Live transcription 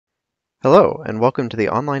Hello, and welcome to the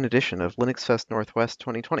online edition of Linux Fest Northwest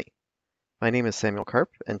 2020. My name is Samuel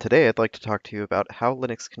Karp, and today I'd like to talk to you about how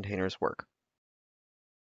Linux containers work.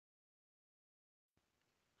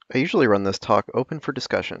 I usually run this talk open for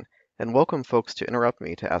discussion and welcome folks to interrupt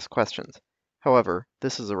me to ask questions. However,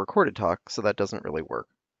 this is a recorded talk, so that doesn't really work.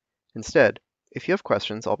 Instead, if you have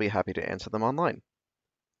questions, I'll be happy to answer them online.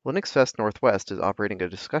 Linux Fest Northwest is operating a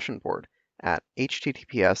discussion board at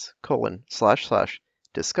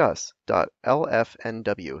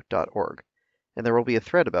https://discuss.lfnw.org, and there will be a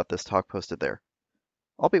thread about this talk posted there.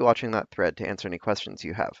 I'll be watching that thread to answer any questions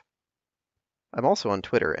you have. I'm also on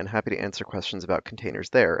Twitter and happy to answer questions about containers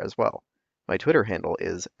there as well. My Twitter handle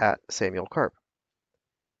is @SamuelKarp.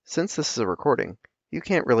 Since this is a recording, you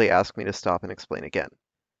can't really ask me to stop and explain again,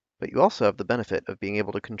 but you also have the benefit of being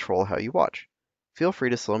able to control how you watch. Feel free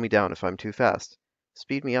to slow me down if I'm too fast,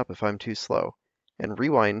 speed me up if I'm too slow, and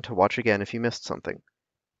rewind to watch again if you missed something.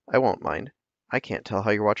 I won't mind. I can't tell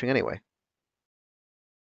how you're watching anyway.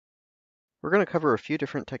 We're going to cover a few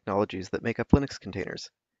different technologies that make up Linux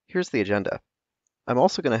containers. Here's the agenda. I'm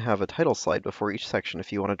also going to have a title slide before each section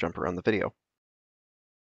if you want to jump around the video.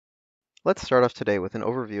 Let's start off today with an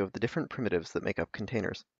overview of the different primitives that make up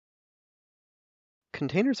containers.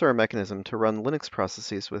 Containers are a mechanism to run Linux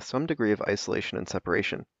processes with some degree of isolation and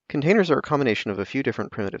separation. Containers are a combination of a few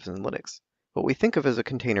different primitives in Linux. What we think of as a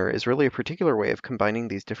container is really a particular way of combining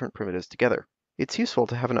these different primitives together. It's useful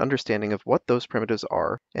to have an understanding of what those primitives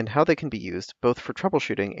are and how they can be used both for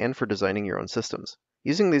troubleshooting and for designing your own systems.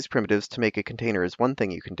 Using these primitives to make a container is one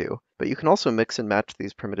thing you can do, but you can also mix and match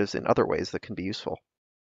these primitives in other ways that can be useful.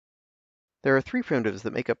 There are three primitives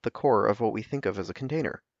that make up the core of what we think of as a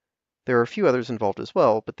container. There are a few others involved as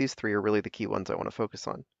well, but these three are really the key ones I want to focus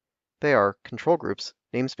on. They are control groups,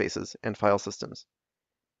 namespaces, and file systems.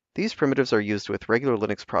 These primitives are used with regular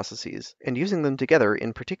Linux processes, and using them together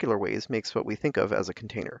in particular ways makes what we think of as a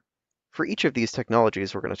container. For each of these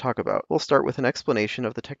technologies we're going to talk about, we'll start with an explanation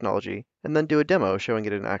of the technology and then do a demo showing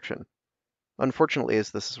it in action. Unfortunately,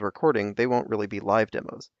 as this is a recording, they won't really be live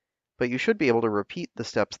demos, but you should be able to repeat the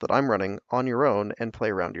steps that I'm running on your own and play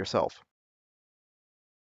around yourself.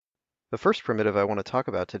 The first primitive I want to talk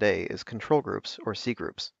about today is control groups, or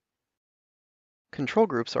cgroups. Control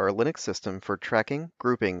groups are a Linux system for tracking,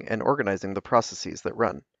 grouping, and organizing the processes that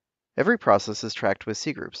run. Every process is tracked with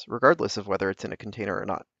cgroups, regardless of whether it's in a container or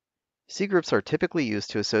not. Cgroups are typically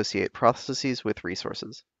used to associate processes with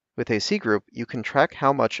resources. With a cgroup, you can track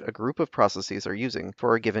how much a group of processes are using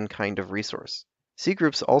for a given kind of resource.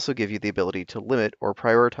 Cgroups also give you the ability to limit or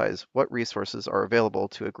prioritize what resources are available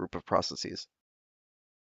to a group of processes.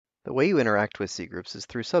 The way you interact with cgroups is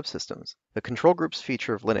through subsystems. The control groups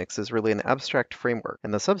feature of Linux is really an abstract framework,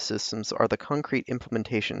 and the subsystems are the concrete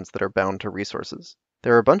implementations that are bound to resources.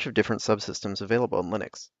 There are a bunch of different subsystems available in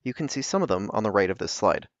Linux. You can see some of them on the right of this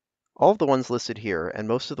slide. All of the ones listed here, and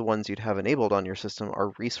most of the ones you'd have enabled on your system,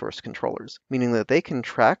 are resource controllers, meaning that they can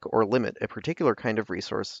track or limit a particular kind of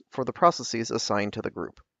resource for the processes assigned to the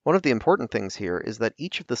group. One of the important things here is that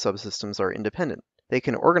each of the subsystems are independent. They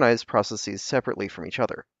can organize processes separately from each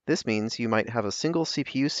other. This means you might have a single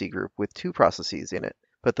CPU cgroup with two processes in it,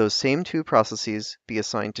 but those same two processes be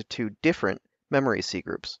assigned to two different memory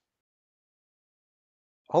cgroups.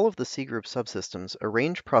 All of the cgroup subsystems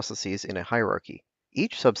arrange processes in a hierarchy.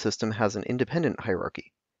 Each subsystem has an independent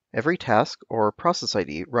hierarchy. Every task or process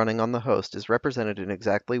ID running on the host is represented in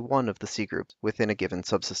exactly one of the cgroups within a given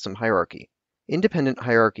subsystem hierarchy. Independent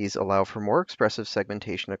hierarchies allow for more expressive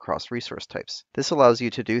segmentation across resource types. This allows you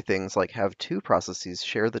to do things like have two processes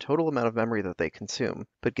share the total amount of memory that they consume,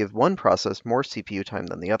 but give one process more CPU time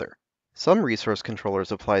than the other. Some resource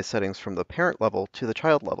controllers apply settings from the parent level to the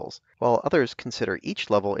child levels, while others consider each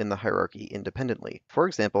level in the hierarchy independently. For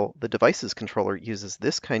example, the devices controller uses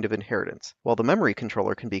this kind of inheritance, while the memory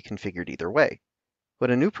controller can be configured either way.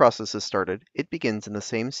 When a new process is started, it begins in the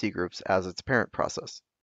same cgroups as its parent process.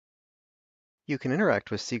 You can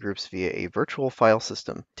interact with cgroups via a virtual file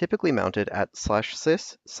system, typically mounted at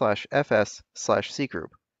 /sys/fs/cgroup.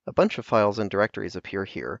 A bunch of files and directories appear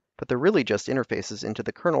here, but they're really just interfaces into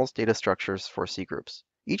the kernel's data structures for cgroups.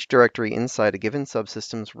 Each directory inside a given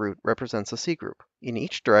subsystem's root represents a cgroup. In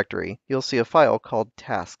each directory, you'll see a file called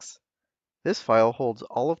tasks. This file holds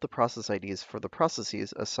all of the process IDs for the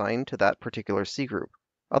processes assigned to that particular cgroup.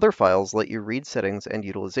 Other files let you read settings and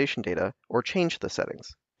utilization data, or change the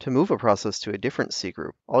settings. To move a process to a different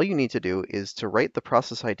cgroup, all you need to do is to write the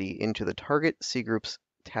process ID into the target cgroup's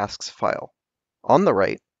tasks file. On the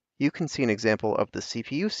right, you can see an example of the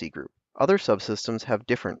CPU cgroup. Other subsystems have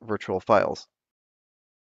different virtual files.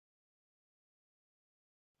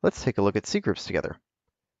 Let's take a look at cgroups together.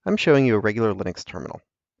 I'm showing you a regular Linux terminal.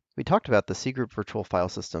 We talked about the cgroup virtual file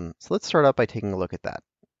system, so let's start out by taking a look at that.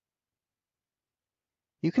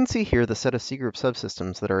 You can see here the set of cgroup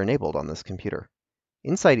subsystems that are enabled on this computer.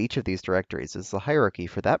 Inside each of these directories is the hierarchy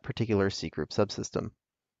for that particular cgroup subsystem.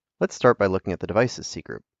 Let's start by looking at the devices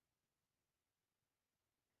cgroup.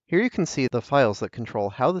 Here you can see the files that control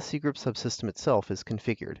how the cgroup subsystem itself is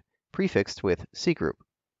configured, prefixed with cgroup.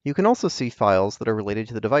 You can also see files that are related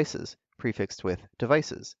to the devices, prefixed with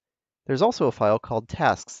devices. There's also a file called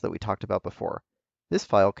tasks that we talked about before. This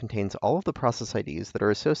file contains all of the process IDs that are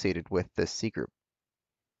associated with this cgroup.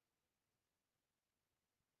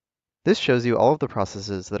 This shows you all of the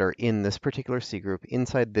processes that are in this particular cgroup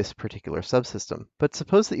inside this particular subsystem. But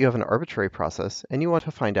suppose that you have an arbitrary process and you want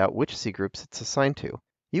to find out which cgroups it's assigned to.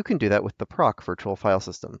 You can do that with the proc virtual file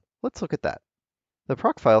system. Let's look at that. The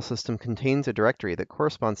proc file system contains a directory that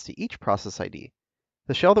corresponds to each process ID.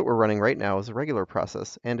 The shell that we're running right now is a regular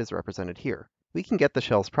process and is represented here. We can get the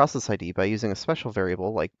shell's process ID by using a special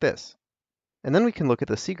variable like this. And then we can look at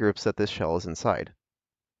the cgroups that this shell is inside.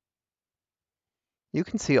 You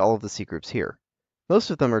can see all of the cgroups here. Most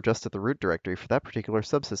of them are just at the root directory for that particular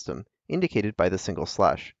subsystem, indicated by the single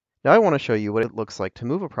slash. Now I want to show you what it looks like to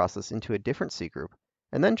move a process into a different cgroup,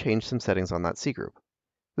 and then change some settings on that cgroup.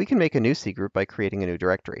 We can make a new cgroup by creating a new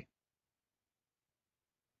directory.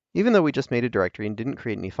 Even though we just made a directory and didn't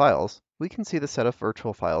create any files, we can see the set of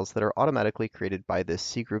virtual files that are automatically created by this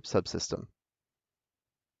cgroup subsystem.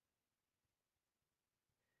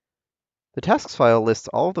 The tasks file lists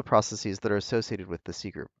all of the processes that are associated with the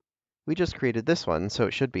cgroup. We just created this one, so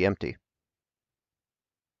it should be empty.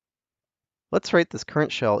 Let's write this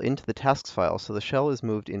current shell into the tasks file so the shell is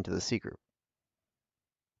moved into the cgroup.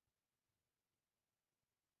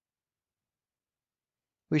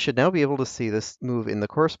 We should now be able to see this move in the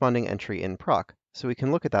corresponding entry in proc, so we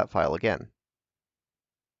can look at that file again.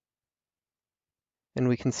 And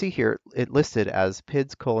we can see here it listed as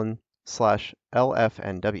pids:/lfnw.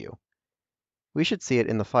 We should see it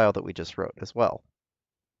in the file that we just wrote as well.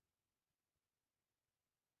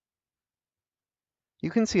 You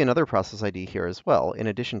can see another process ID here as well, in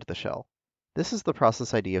addition to the shell. This is the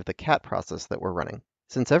process ID of the cat process that we're running.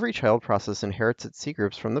 Since every child process inherits its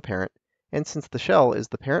cgroups from the parent, and since the shell is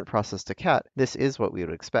the parent process to cat, this is what we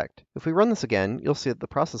would expect. If we run this again, you'll see that the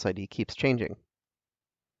process ID keeps changing.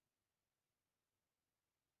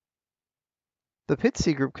 The PID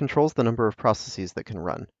cgroup controls the number of processes that can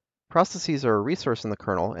run. Processes are a resource in the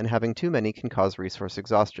kernel, and having too many can cause resource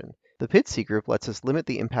exhaustion. The PID cgroup lets us limit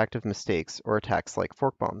the impact of mistakes or attacks like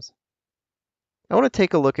fork bombs. I want to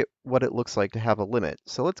take a look at what it looks like to have a limit,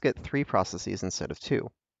 so let's get 3 processes instead of 2.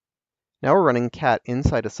 Now we're running cat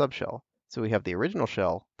inside a subshell, so we have the original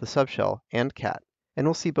shell, the subshell, and cat, and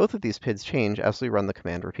we'll see both of these PIDs change as we run the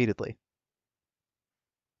command repeatedly.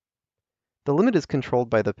 The limit is controlled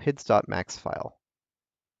by the pids.max file.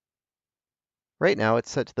 Right now it's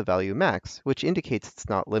set to the value max, which indicates it's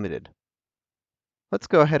not limited. Let's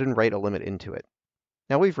go ahead and write a limit into it.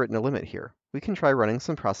 Now we've written a limit here. We can try running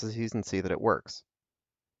some processes and see that it works.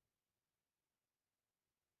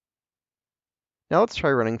 Now let's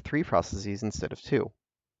try running 3 processes instead of 2.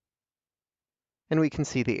 And we can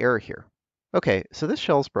see the error here. Okay, so this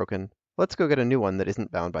shell's broken. Let's go get a new one that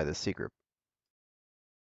isn't bound by this cgroup.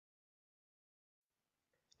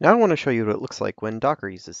 Now I want to show you what it looks like when Docker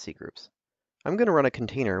uses cgroups. I'm going to run a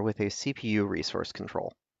container with a CPU resource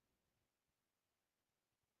control.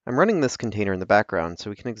 I'm running this container in the background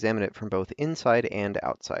so we can examine it from both inside and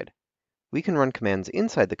outside. We can run commands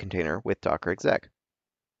inside the container with docker exec.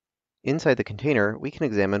 Inside the container, we can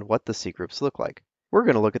examine what the cgroups look like. We're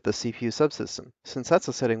going to look at the CPU subsystem, since that's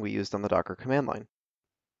a setting we used on the Docker command line.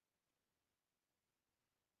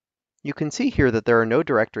 You can see here that there are no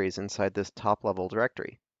directories inside this top-level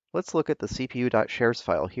directory. Let's look at the cpu.shares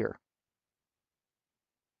file here.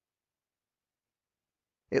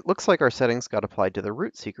 It looks like our settings got applied to the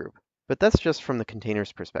root cgroup, but that's just from the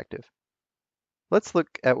container's perspective. Let's look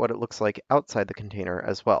at what it looks like outside the container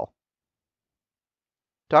as well.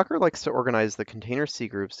 Docker likes to organize the container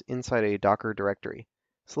cgroups inside a Docker directory,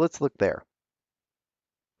 so let's look there.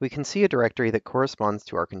 We can see a directory that corresponds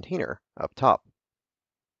to our container up top.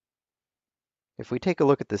 If we take a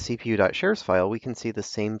look at the cpu.shares file, we can see the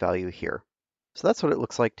same value here. So that's what it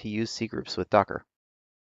looks like to use cgroups with Docker.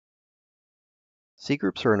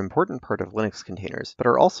 Cgroups are an important part of Linux containers, but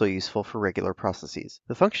are also useful for regular processes.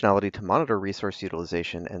 The functionality to monitor resource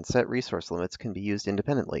utilization and set resource limits can be used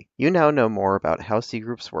independently. You now know more about how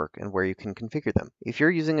cgroups work and where you can configure them. If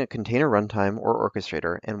you're using a container runtime or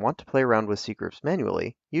orchestrator and want to play around with cgroups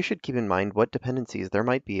manually, you should keep in mind what dependencies there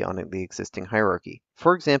might be on the existing hierarchy.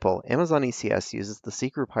 For example, Amazon ECS uses the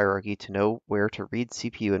cgroup hierarchy to know where to read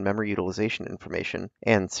CPU and memory utilization information,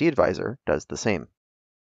 and cAdvisor does the same.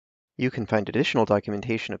 You can find additional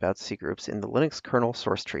documentation about cgroups in the Linux kernel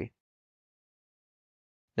source tree.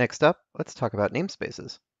 Next up, let's talk about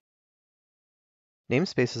namespaces.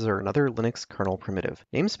 Namespaces are another Linux kernel primitive.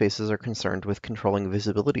 Namespaces are concerned with controlling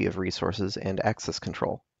visibility of resources and access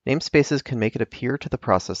control. Namespaces can make it appear to the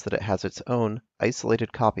process that it has its own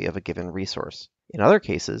isolated copy of a given resource. In other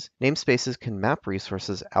cases, namespaces can map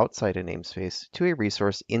resources outside a namespace to a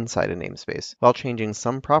resource inside a namespace, while changing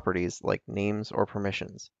some properties like names or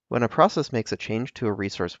permissions. When a process makes a change to a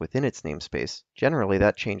resource within its namespace, generally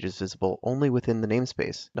that change is visible only within the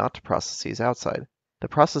namespace, not to processes outside. The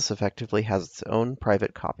process effectively has its own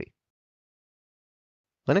private copy.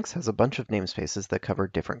 Linux has a bunch of namespaces that cover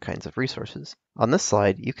different kinds of resources. On this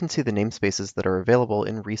slide, you can see the namespaces that are available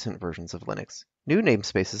in recent versions of Linux. New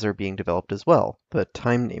namespaces are being developed as well, but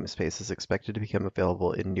time namespace is expected to become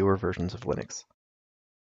available in newer versions of Linux.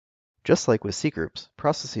 Just like with cgroups,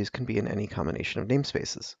 processes can be in any combination of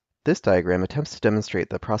namespaces. This diagram attempts to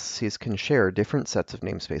demonstrate that processes can share different sets of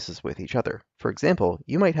namespaces with each other. For example,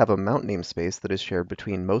 you might have a mount namespace that is shared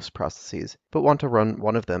between most processes, but want to run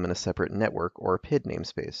one of them in a separate network or PID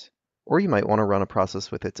namespace. Or you might want to run a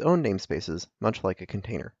process with its own namespaces, much like a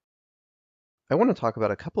container. I want to talk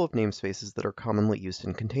about a couple of namespaces that are commonly used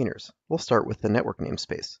in containers. We'll start with the network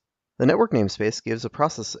namespace. The network namespace gives a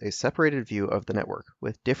process a separated view of the network,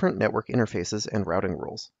 with different network interfaces and routing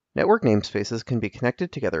rules. Network namespaces can be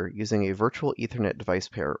connected together using a virtual Ethernet device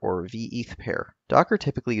pair, or vEth pair. Docker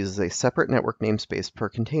typically uses a separate network namespace per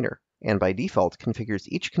container, and by default configures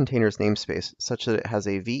each container's namespace such that it has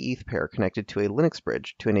a vEth pair connected to a Linux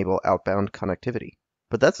bridge to enable outbound connectivity.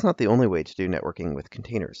 But that's not the only way to do networking with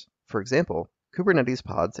containers. For example, Kubernetes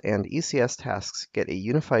pods and ECS tasks get a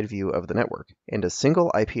unified view of the network, and a single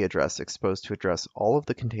IP address exposed to address all of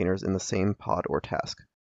the containers in the same pod or task.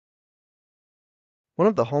 One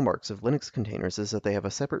of the hallmarks of Linux containers is that they have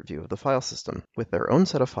a separate view of the file system, with their own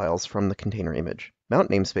set of files from the container image. Mount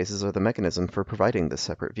namespaces are the mechanism for providing this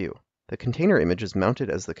separate view. The container image is mounted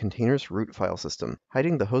as the container's root file system,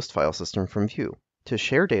 hiding the host file system from view. To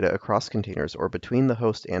share data across containers or between the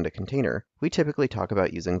host and a container, we typically talk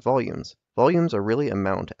about using volumes. Volumes are really a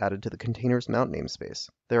mount added to the container's mount namespace.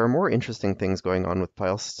 There are more interesting things going on with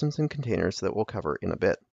file systems and containers that we'll cover in a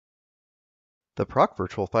bit. The proc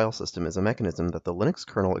virtual file system is a mechanism that the Linux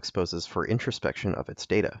kernel exposes for introspection of its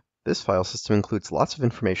data. This file system includes lots of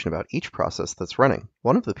information about each process that's running.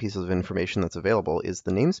 One of the pieces of information that's available is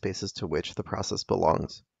the namespaces to which the process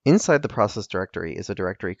belongs. Inside the process directory is a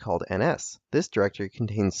directory called ns. This directory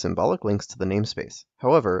contains symbolic links to the namespace.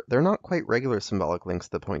 However, they're not quite regular symbolic links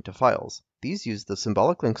that point to files. These use the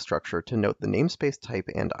symbolic link structure to note the namespace type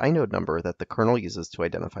and inode number that the kernel uses to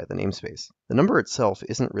identify the namespace. The number itself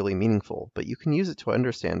isn't really meaningful, but you can use it to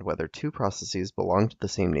understand whether two processes belong to the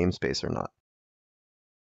same namespace or not.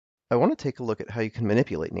 I want to take a look at how you can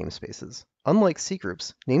manipulate namespaces. Unlike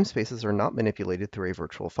cgroups, namespaces are not manipulated through a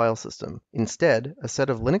virtual file system. Instead, a set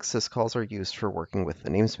of Linux syscalls are used for working with the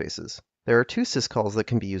namespaces. There are two syscalls that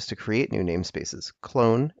can be used to create new namespaces,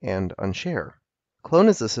 clone and unshare. Clone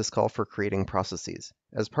is a syscall for creating processes.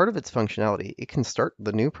 As part of its functionality, it can start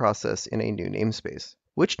the new process in a new namespace.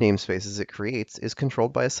 Which namespaces it creates is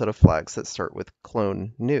controlled by a set of flags that start with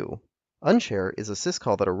clone new. Unshare is a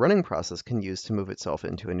syscall that a running process can use to move itself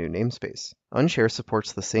into a new namespace. Unshare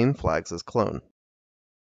supports the same flags as clone.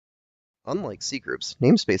 Unlike cgroups,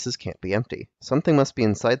 namespaces can't be empty. Something must be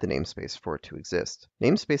inside the namespace for it to exist.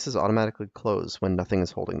 Namespaces automatically close when nothing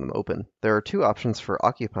is holding them open. There are two options for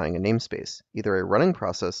occupying a namespace, either a running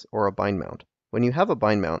process or a bind mount. When you have a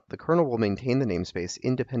bind mount, the kernel will maintain the namespace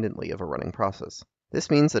independently of a running process. This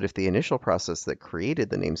means that if the initial process that created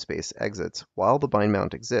the namespace exits while the bind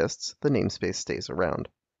mount exists, the namespace stays around.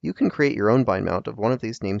 You can create your own bind mount of one of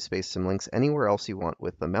these namespace symlinks anywhere else you want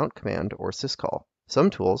with the mount command or syscall. Some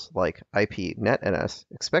tools, like ipnetns,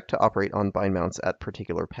 expect to operate on bind mounts at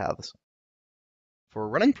particular paths. For a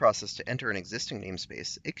running process to enter an existing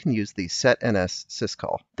namespace, it can use the setns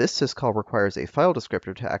syscall. This syscall requires a file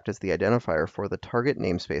descriptor to act as the identifier for the target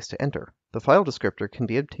namespace to enter. The file descriptor can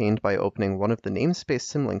be obtained by opening one of the namespace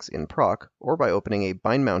symlinks in proc, or by opening a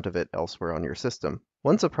bind mount of it elsewhere on your system.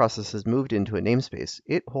 Once a process has moved into a namespace,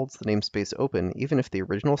 it holds the namespace open even if the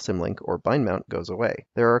original symlink or bind mount goes away.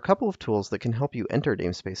 There are a couple of tools that can help you enter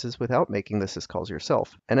namespaces without making the syscalls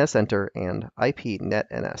yourself: nsenter and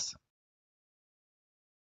ipnetns.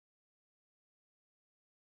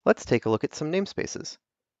 Let's take a look at some namespaces.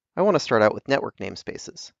 I want to start out with network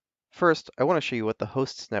namespaces. First, I want to show you what the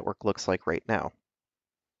host's network looks like right now.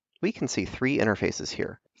 We can see three interfaces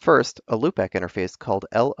here. First, a loopback interface called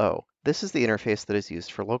LO. This is the interface that is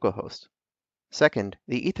used for localhost. Second,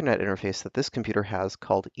 the Ethernet interface that this computer has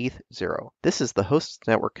called ETH0. This is the host's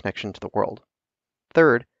network connection to the world.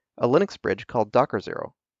 Third, a Linux bridge called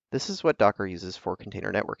Docker0. This is what Docker uses for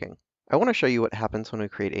container networking. I want to show you what happens when we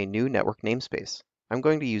create a new network namespace. I'm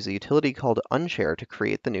going to use a utility called unshare to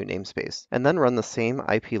create the new namespace, and then run the same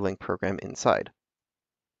IP-link program inside.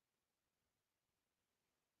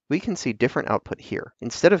 We can see different output here.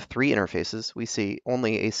 Instead of three interfaces, we see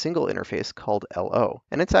only a single interface called LO,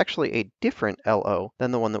 and it's actually a different LO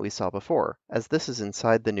than the one that we saw before, as this is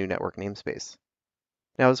inside the new network namespace.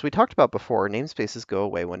 Now, as we talked about before, namespaces go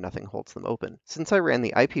away when nothing holds them open. Since I ran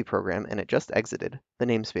the IP program and it just exited, the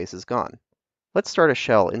namespace is gone. Let's start a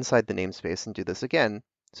shell inside the namespace and do this again,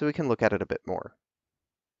 so we can look at it a bit more.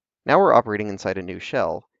 Now we're operating inside a new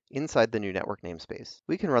shell, inside the new network namespace.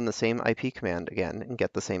 We can run the same IP command again and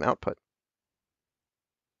get the same output.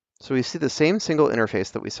 So we see the same single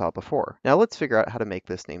interface that we saw before. Now let's figure out how to make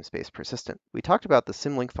this namespace persistent. We talked about the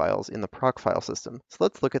symlink files in the proc file system, so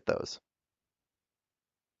let's look at those.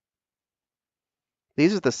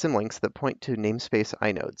 These are the symlinks that point to namespace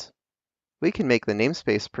inodes. We can make the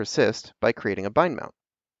namespace persist by creating a bind mount.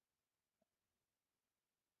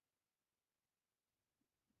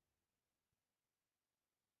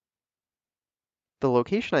 The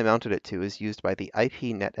location I mounted it to is used by the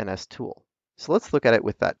ipnetns tool. So let's look at it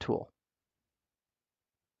with that tool.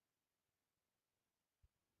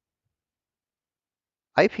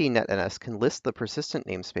 ipnetns can list the persistent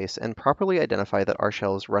namespace and properly identify that our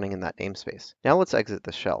shell is running in that namespace. Now let's exit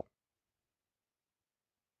the shell.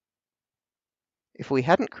 If we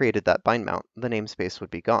hadn't created that bind mount, the namespace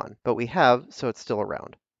would be gone, but we have, so it's still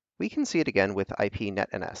around. We can see it again with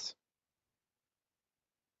ipnetns.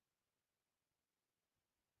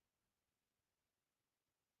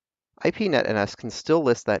 ipnetns can still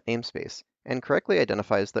list that namespace and correctly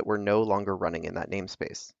identifies that we're no longer running in that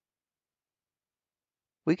namespace.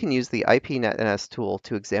 We can use the ipnetns tool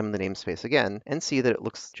to examine the namespace again and see that it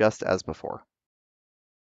looks just as before.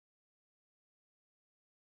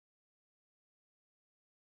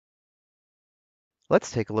 Let's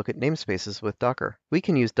take a look at namespaces with Docker. We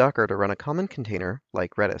can use Docker to run a common container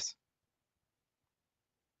like Redis.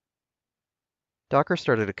 Docker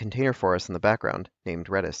started a container for us in the background named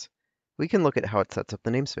Redis. We can look at how it sets up the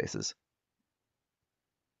namespaces.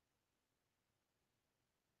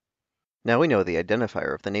 Now we know the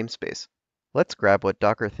identifier of the namespace. Let's grab what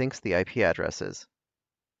Docker thinks the IP address is.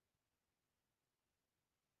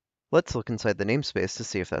 Let's look inside the namespace to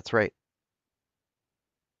see if that's right.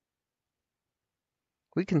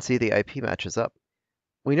 We can see the IP matches up.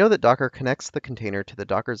 We know that Docker connects the container to the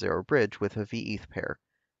Docker0 bridge with a veth pair.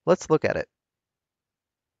 Let's look at it.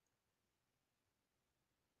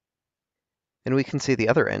 And we can see the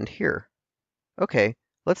other end here. Okay,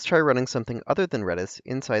 let's try running something other than Redis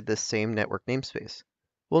inside this same network namespace.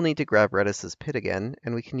 We'll need to grab Redis's PID again,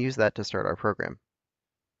 and we can use that to start our program.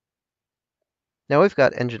 Now we've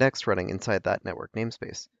got nginx running inside that network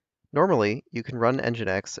namespace. Normally, you can run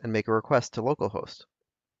nginx and make a request to localhost.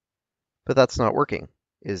 But that's not working.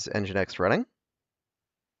 Is nginx running?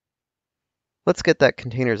 Let's get that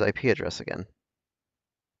container's IP address again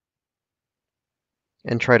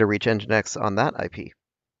and try to reach nginx on that IP.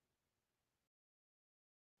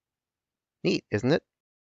 Neat, isn't it?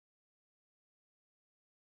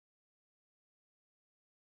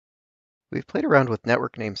 We've played around with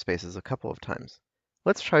network namespaces a couple of times.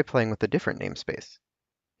 Let's try playing with a different namespace.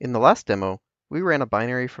 In the last demo, we ran a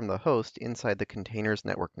binary from the host inside the container's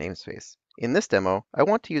network namespace. In this demo, I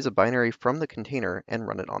want to use a binary from the container and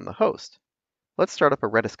run it on the host. Let's start up a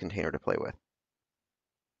Redis container to play with.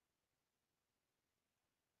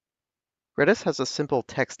 Redis has a simple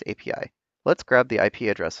text API. Let's grab the IP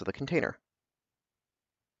address of the container.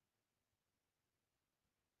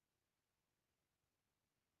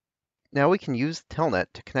 Now we can use Telnet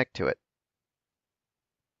to connect to it.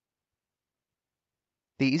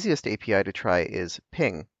 The easiest API to try is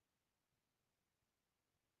ping.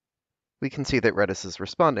 We can see that Redis is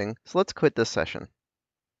responding, so let's quit this session.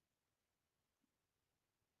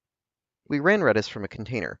 We ran Redis from a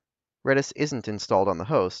container. Redis isn't installed on the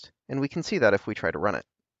host, and we can see that if we try to run it.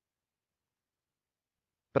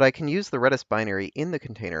 But I can use the Redis binary in the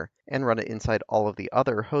container and run it inside all of the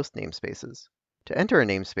other host namespaces. To enter a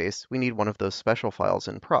namespace, we need one of those special files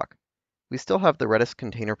in proc. We still have the Redis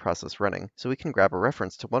container process running, so we can grab a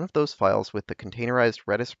reference to one of those files with the containerized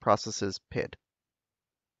Redis processes PID.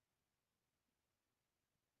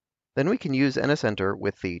 Then we can use nsenter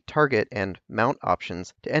with the target and mount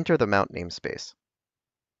options to enter the mount namespace.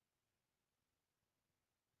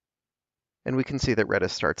 And we can see that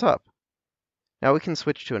Redis starts up. Now we can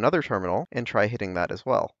switch to another terminal and try hitting that as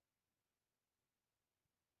well.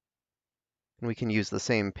 And we can use the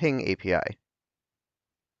same ping API.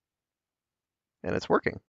 And it's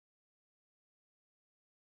working.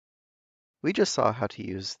 We just saw how to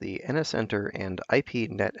use the nsenter and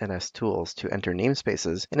ipnetns tools to enter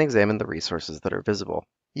namespaces and examine the resources that are visible.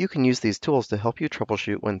 You can use these tools to help you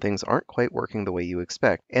troubleshoot when things aren't quite working the way you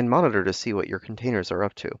expect, and monitor to see what your containers are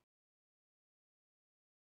up to.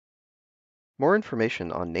 More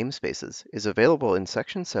information on namespaces is available in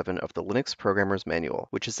Section 7 of the Linux Programmer's Manual,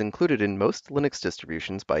 which is included in most Linux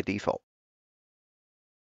distributions by default.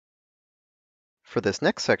 For this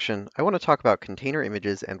next section, I want to talk about container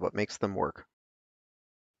images and what makes them work.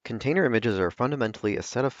 Container images are fundamentally a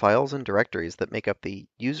set of files and directories that make up the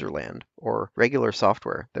userland, or regular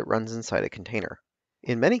software, that runs inside a container.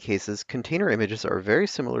 In many cases, container images are very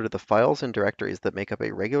similar to the files and directories that make up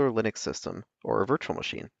a regular Linux system or a virtual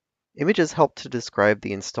machine. Images help to describe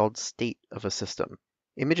the installed state of a system.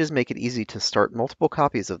 Images make it easy to start multiple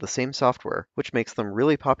copies of the same software, which makes them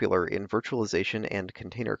really popular in virtualization and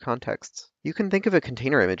container contexts. You can think of a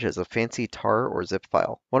container image as a fancy tar or zip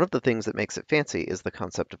file. One of the things that makes it fancy is the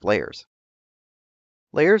concept of layers.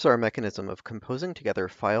 Layers are a mechanism of composing together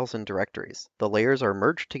files and directories. The layers are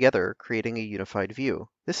merged together, creating a unified view.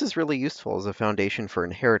 This is really useful as a foundation for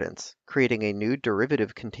inheritance, creating a new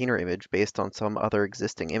derivative container image based on some other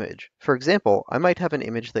existing image. For example, I might have an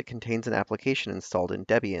image that contains an application installed in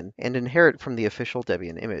Debian and inherit from the official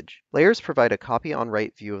Debian image. Layers provide a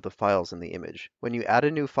copy-on-write view of the files in the image. When you add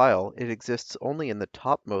a new file, it exists only in the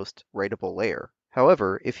topmost writable layer.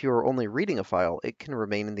 However, if you are only reading a file, it can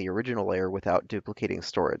remain in the original layer without duplicating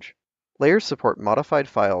storage. Layers support modified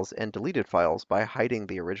files and deleted files by hiding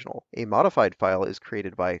the original. A modified file is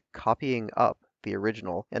created by copying up the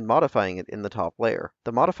original and modifying it in the top layer.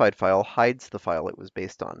 The modified file hides the file it was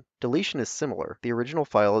based on. Deletion is similar. The original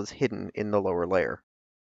file is hidden in the lower layer.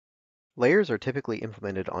 Layers are typically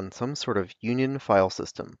implemented on some sort of union file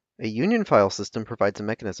system. A union file system provides a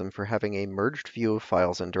mechanism for having a merged view of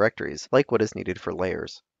files and directories, like what is needed for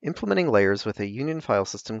layers. Implementing layers with a union file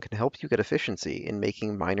system can help you get efficiency in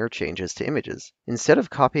making minor changes to images. Instead of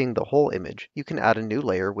copying the whole image, you can add a new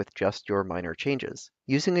layer with just your minor changes.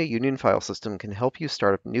 Using a union file system can help you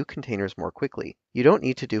start up new containers more quickly. You don't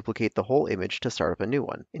need to duplicate the whole image to start up a new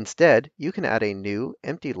one. Instead, you can add a new,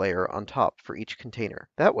 empty layer on top for each container.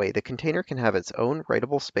 That way, the container can have its own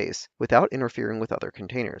writable space without interfering with other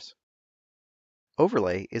containers.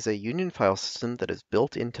 Overlay is a union file system that is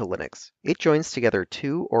built into Linux. It joins together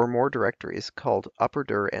two or more directories called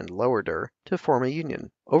upper-dir and lower-dir to form a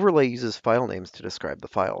union. Overlay uses file names to describe the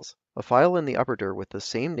files. A file in the upper-dir with the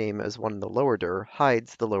same name as one in the lower-dir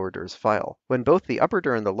hides the lower-dir's file. When both the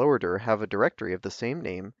upper-dir and the lower-dir have a directory of the same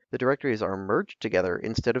name, the directories are merged together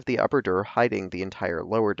instead of the upper-dir hiding the entire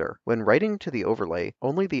lower-dir. When writing to the overlay,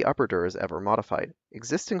 only the upper-dir is ever modified.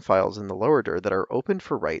 Existing files in the lower-dir that are opened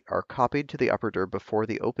for write are copied to the upper-dir before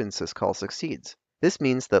the open syscall succeeds. This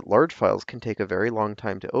means that large files can take a very long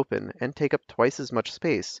time to open and take up twice as much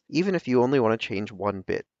space, even if you only want to change one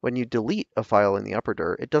bit. When you delete a file in the upper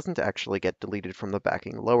dir, it doesn't actually get deleted from the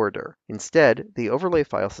backing lower dir. Instead, the overlay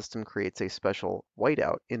file system creates a special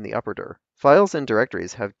whiteout in the upper dir. Files and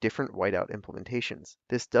directories have different whiteout implementations.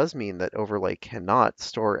 This does mean that overlay cannot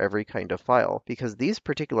store every kind of file, because these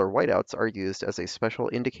particular whiteouts are used as a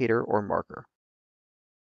special indicator or marker.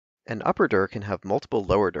 An upper dir can have multiple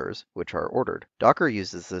lower dirs, which are ordered. Docker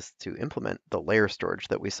uses this to implement the layer storage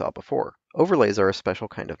that we saw before. Overlays are a special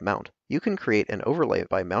kind of mount. You can create an overlay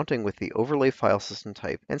by mounting with the overlay file system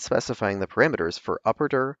type and specifying the parameters for upper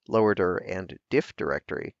dir, lower dir, and diff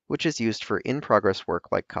directory, which is used for in-progress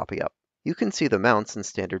work like copy up. You can see the mounts in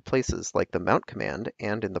standard places like the mount command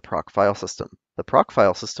and in the proc file system. The proc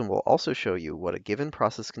file system will also show you what a given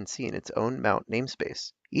process can see in its own mount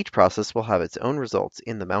namespace. Each process will have its own results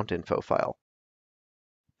in the mount info file.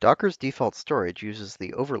 Docker's default storage uses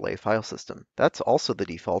the overlay file system. That's also the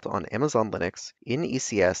default on Amazon Linux, in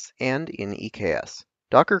ECS, and in EKS.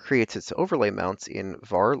 Docker creates its overlay mounts in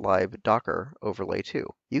var lib docker overlay 2.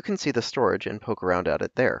 You can see the storage and poke around at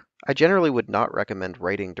it there. I generally would not recommend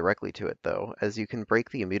writing directly to it though, as you can break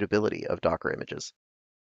the immutability of Docker images.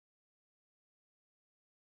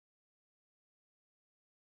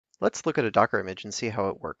 Let's look at a Docker image and see how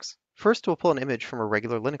it works. First, we'll pull an image from a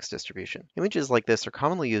regular Linux distribution. Images like this are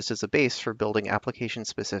commonly used as a base for building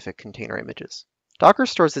application-specific container images. Docker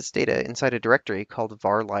stores its data inside a directory called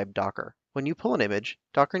var lib docker. When you pull an image,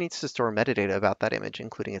 Docker needs to store metadata about that image,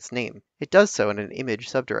 including its name. It does so in an image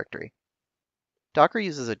subdirectory. Docker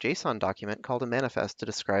uses a JSON document called a manifest to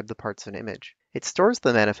describe the parts of an image. It stores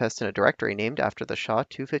the manifest in a directory named after the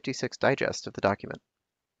SHA-256 digest of the document.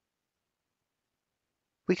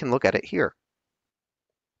 We can look at it here.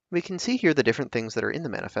 We can see here the different things that are in the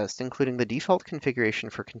manifest, including the default configuration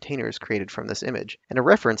for containers created from this image, and a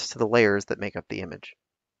reference to the layers that make up the image.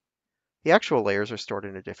 The actual layers are stored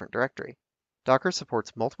in a different directory. Docker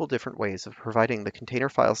supports multiple different ways of providing the container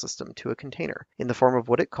file system to a container in the form of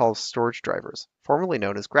what it calls storage drivers, formerly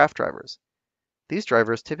known as graph drivers. These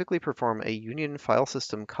drivers typically perform a union file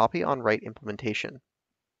system copy on write implementation.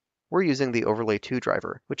 We're using the overlay 2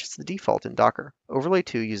 driver, which is the default in Docker. Overlay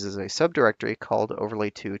 2 uses a subdirectory called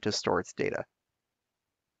overlay 2 to store its data.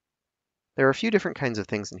 There are a few different kinds of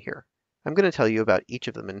things in here. I'm going to tell you about each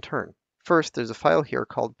of them in turn. First, there's a file here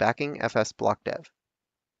called backingfs-blockdev.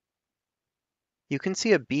 You can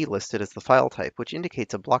see a B listed as the file type, which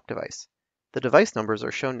indicates a block device. The device numbers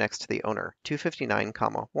are shown next to the owner, 259,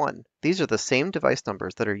 1. These are the same device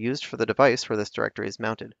numbers that are used for the device where this directory is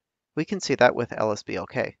mounted. We can see that with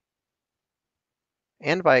lsblk,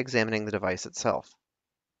 and by examining the device itself.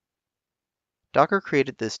 Docker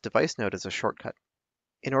created this device node as a shortcut.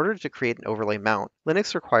 In order to create an overlay mount,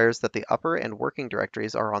 Linux requires that the upper and working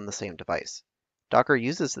directories are on the same device. Docker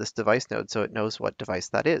uses this device node so it knows what device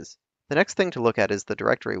that is. The next thing to look at is the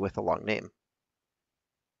directory with a long name.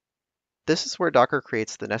 This is where Docker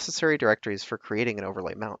creates the necessary directories for creating an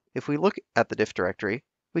overlay mount. If we look at the diff directory,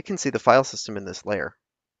 we can see the file system in this layer.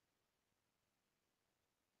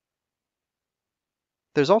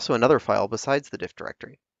 There's also another file besides the diff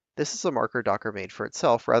directory. This is a marker Docker made for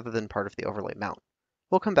itself rather than part of the overlay mount.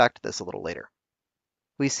 We'll come back to this a little later.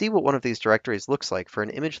 We see what one of these directories looks like for an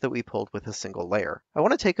image that we pulled with a single layer. I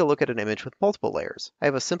want to take a look at an image with multiple layers. I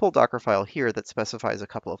have a simple Docker file here that specifies a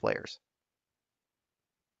couple of layers.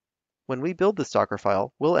 When we build this Docker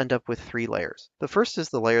file, we'll end up with 3 layers. The first is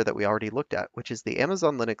the layer that we already looked at, which is the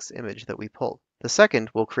Amazon Linux image that we pulled. The second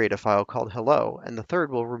will create a file called hello, and the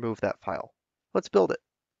third will remove that file. Let's build it.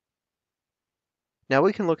 Now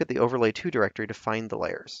we can look at the overlay 2 directory to find the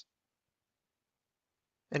layers.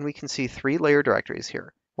 And we can see 3 layer directories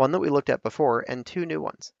here, one that we looked at before and 2 new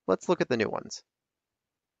ones. Let's look at the new ones.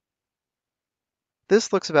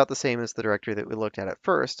 This looks about the same as the directory that we looked at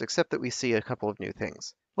first, except that we see a couple of new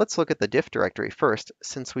things. Let's look at the diff directory first,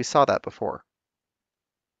 since we saw that before.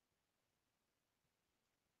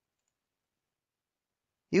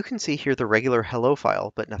 You can see here the regular hello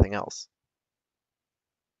file, but nothing else.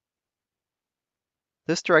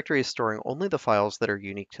 This directory is storing only the files that are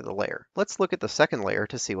unique to the layer. Let's look at the second layer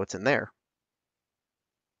to see what's in there.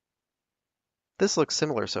 This looks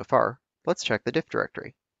similar so far. Let's check the diff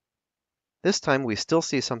directory. This time we still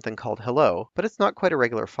see something called hello, but it's not quite a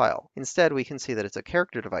regular file. Instead, we can see that it's a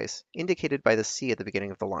character device, indicated by the C at the beginning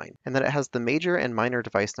of the line, and that it has the major and minor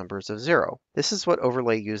device numbers of 0. This is what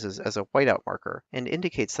overlay uses as a whiteout marker, and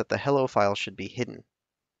indicates that the hello file should be hidden.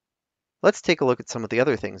 Let's take a look at some of the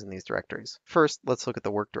other things in these directories. First, let's look at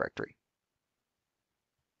the work directory.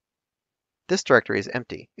 This directory is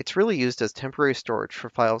empty. It's really used as temporary storage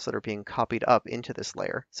for files that are being copied up into this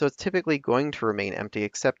layer, so it's typically going to remain empty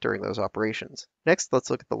except during those operations. Next,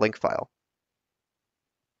 let's look at the link file.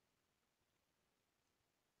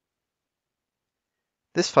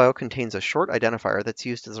 This file contains a short identifier that's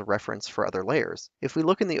used as a reference for other layers. If we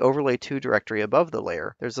look in the overlay 2 directory above the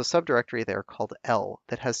layer, there's a subdirectory there called L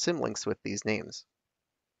that has symlinks with these names.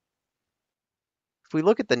 If we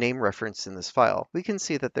look at the name reference in this file, we can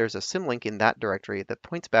see that there's a symlink in that directory that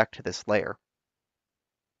points back to this layer.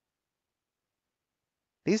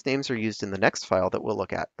 These names are used in the next file that we'll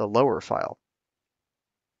look at, the lower file.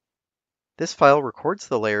 This file records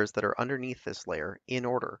the layers that are underneath this layer in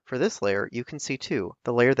order. For this layer, you can see 2,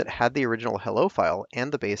 the layer that had the original hello file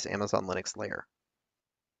and the base Amazon Linux layer.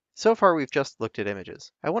 So far, we've just looked at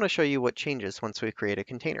images. I want to show you what changes once we create a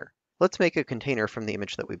container. Let's make a container from the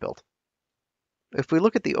image that we built. If we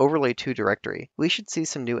look at the overlay 2 directory, we should see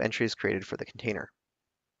some new entries created for the container.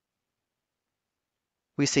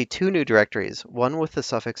 We see 2 new directories, one with the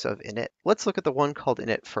suffix of init. Let's look at the one called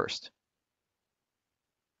init first.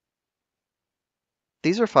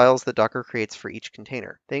 These are files that Docker creates for each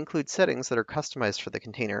container. They include settings that are customized for the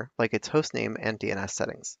container, like its hostname and DNS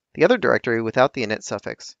settings. The other directory without the init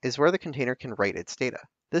suffix is where the container can write its data.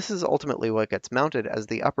 This is ultimately what gets mounted as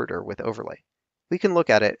the upperdir with overlay. We can look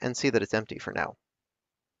at it and see that it's empty for now.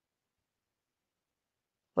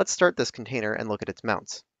 Let's start this container and look at its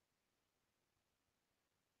mounts.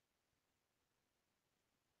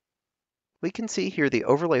 We can see here the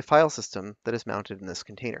overlay file system that is mounted in this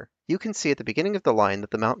container. You can see at the beginning of the line that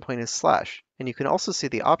the mount point is /, and you can also see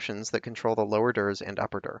the options that control the lower dirs and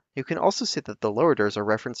upper dir. You can also see that the lower dirs are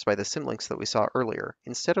referenced by the symlinks that we saw earlier,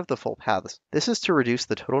 instead of the full paths. This is to reduce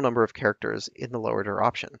the total number of characters in the lower dir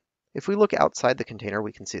option. If we look outside the container,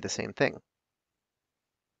 we can see the same thing.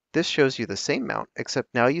 This shows you the same mount,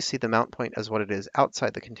 except now you see the mount point as what it is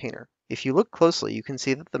outside the container. If you look closely, you can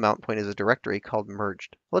see that the mount point is a directory called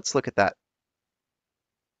merged. Let's look at that.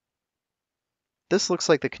 This looks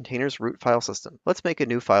like the container's root file system. Let's make a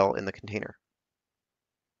new file in the container.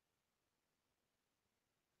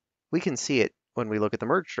 We can see it when we look at the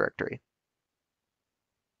merge directory,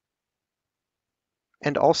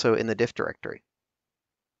 and also in the diff directory.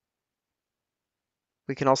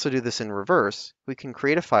 We can also do this in reverse. We can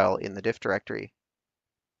create a file in the diff directory,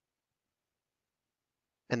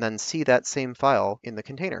 and then see that same file in the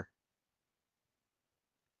container.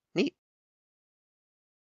 Neat!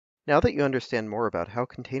 Now that you understand more about how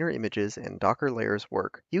container images and Docker layers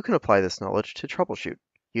work, you can apply this knowledge to troubleshoot.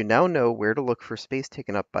 You now know where to look for space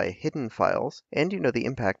taken up by hidden files, and you know the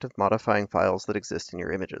impact of modifying files that exist in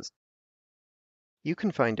your images. You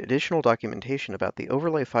can find additional documentation about the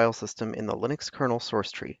overlay file system in the Linux kernel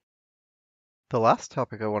source tree. The last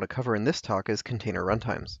topic I want to cover in this talk is container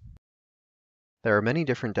runtimes. There are many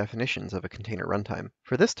different definitions of a container runtime.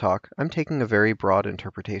 For this talk, I'm taking a very broad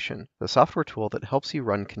interpretation, the software tool that helps you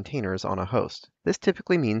run containers on a host. This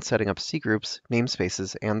typically means setting up cgroups,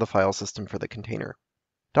 namespaces, and the file system for the container.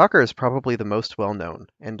 Docker is probably the most well-known,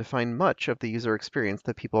 and define much of the user experience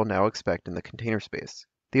that people now expect in the container space.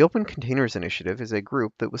 The Open Containers Initiative is a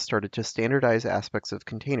group that was started to standardize aspects of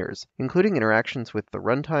containers, including interactions with the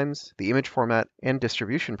runtimes, the image format, and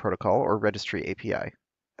distribution protocol or registry API.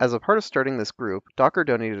 As a part of starting this group, Docker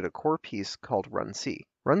donated a core piece called runc.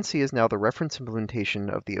 Runc is now the reference implementation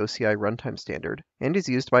of the OCI runtime standard, and is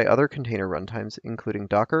used by other container runtimes, including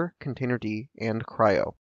Docker, Containerd, and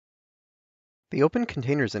CRI-O. The Open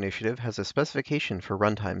Containers Initiative has a specification for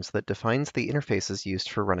runtimes that defines the interfaces used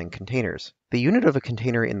for running containers. The unit of a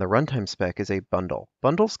container in the runtime spec is a bundle.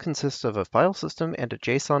 Bundles consist of a file system and a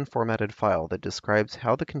JSON formatted file that describes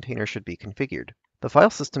how the container should be configured. The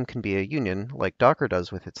file system can be a union, like Docker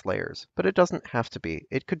does with its layers, but it doesn't have to be.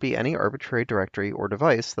 It could be any arbitrary directory or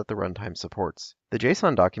device that the runtime supports. The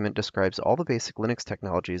JSON document describes all the basic Linux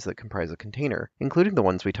technologies that comprise a container, including the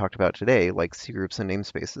ones we talked about today, like cgroups and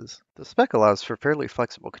namespaces. The spec allows for fairly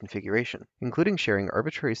flexible configuration, including sharing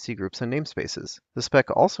arbitrary cgroups and namespaces. The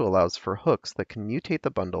spec also allows for hooks that can mutate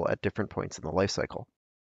the bundle at different points in the lifecycle.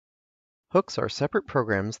 Hooks are separate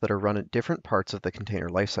programs that are run at different parts of the container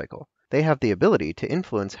lifecycle. They have the ability to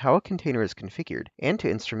influence how a container is configured and to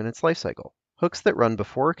instrument its lifecycle. Hooks that run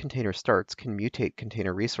before a container starts can mutate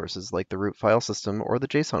container resources like the root file system or the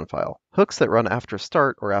JSON file. Hooks that run after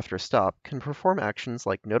start or after stop can perform actions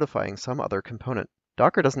like notifying some other component.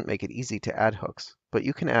 Docker doesn't make it easy to add hooks, but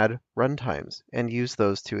you can add runtimes and use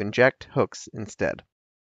those to inject hooks instead.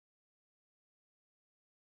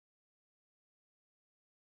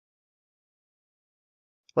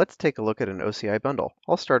 Let's take a look at an OCI bundle.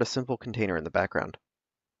 I'll start a simple container in the background.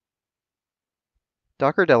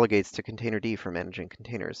 Docker delegates to Containerd for managing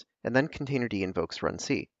containers, and then Containerd invokes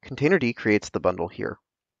runc. Containerd creates the bundle here.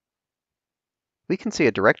 We can see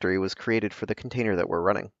a directory was created for the container that we're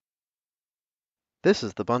running. This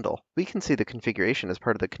is the bundle. We can see the configuration as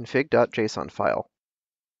part of the config.json file.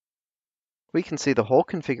 We can see the whole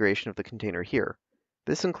configuration of the container here.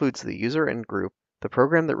 This includes the user and group, the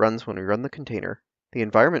program that runs when we run the container, the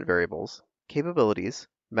environment variables, capabilities,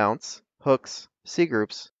 mounts, hooks,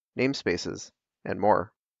 cgroups, namespaces, and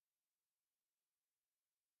more.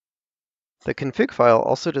 The config file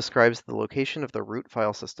also describes the location of the root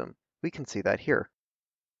file system. We can see that here.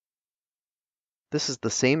 This is the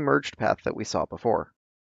same merged path that we saw before.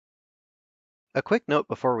 A quick note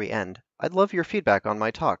before we end. I'd love your feedback on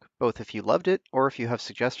my talk, both if you loved it or if you have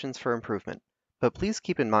suggestions for improvement. But please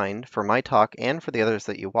keep in mind, for my talk and for the others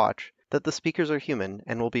that you watch, that the speakers are human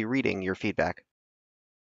and will be reading your feedback.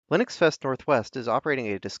 Linux Fest Northwest is operating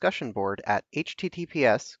a discussion board at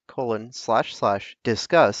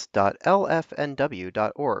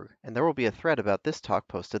https://discuss.lfnw.org, and there will be a thread about this talk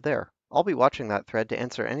posted there. I'll be watching that thread to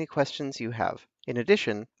answer any questions you have. In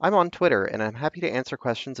addition, I'm on Twitter and I'm happy to answer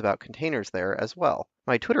questions about containers there as well.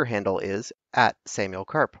 My Twitter handle is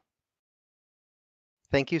 @SamuelKarp.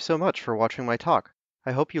 Thank you so much for watching my talk.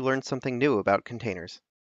 I hope you learned something new about containers.